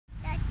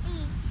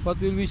What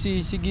will we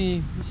see?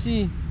 Sige,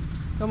 see.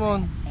 Come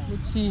on,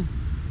 let's see.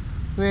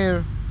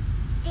 Where?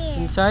 There.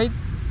 Inside?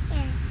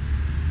 Yes.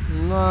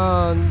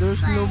 Man,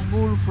 there's no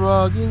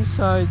bullfrog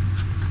inside.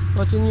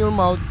 What's in your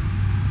mouth?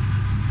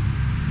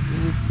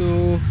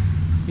 You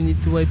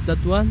need to wipe that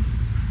one.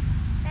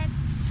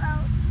 That's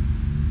fault.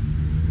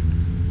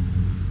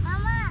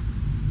 Mama.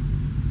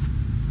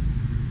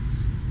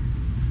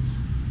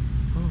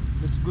 Oh,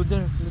 let's go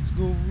there. Let's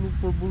go look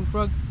for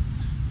bullfrog.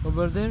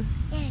 Over there.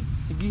 Yes.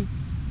 Sige.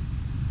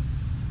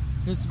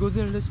 Let's go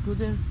there. Let's go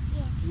there.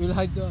 Yes. We'll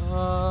hide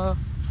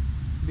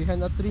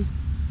behind a tree.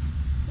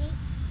 See?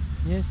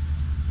 Yes.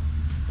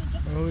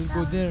 Oh, we'll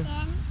go there.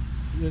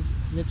 Then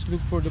Let's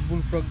look for the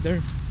bullfrog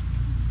there.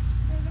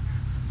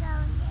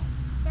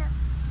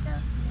 so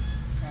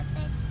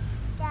repeat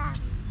down.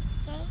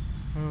 Okay.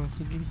 Oh,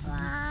 sige, sige.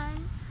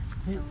 1,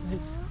 Hey, 2, hey.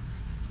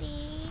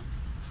 3,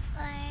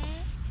 4,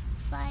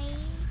 5,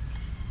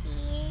 6,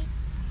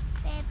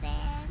 7,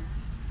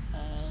 8,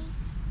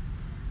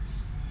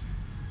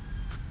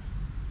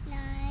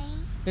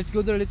 9. Let's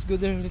go there. Let's go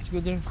there. Let's go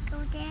there. Go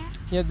there.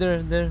 Yeah,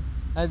 there, there.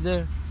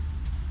 There.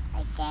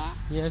 Right there.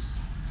 Yes.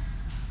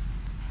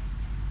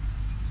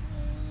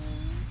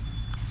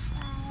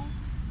 3,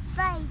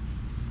 5,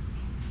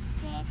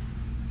 6,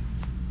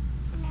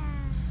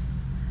 9.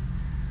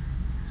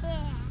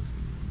 Here.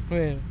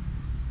 Where?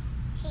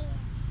 Here.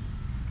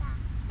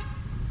 Go.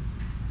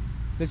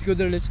 Let's go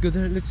there. Let's go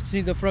there. Let's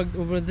see the frog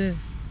over there.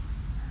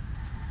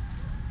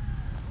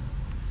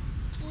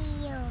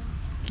 Here.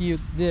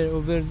 Cute there,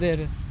 over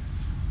there.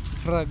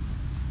 Frog.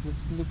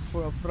 Let's look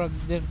for a frog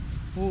there.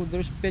 Oh,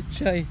 there's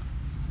Petchay.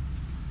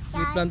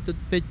 We planted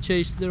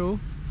Petchays there. Oh,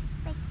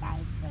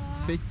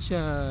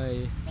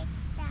 Petchay.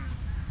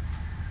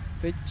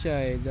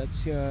 Petchay.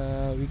 That's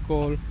we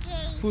call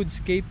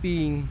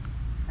foodscaping.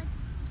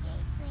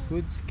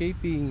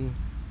 Foodscaping.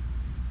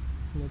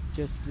 Not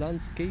just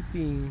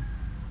landscaping.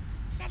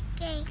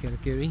 Okay.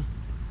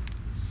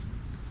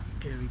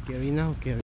 Carry now. Carry.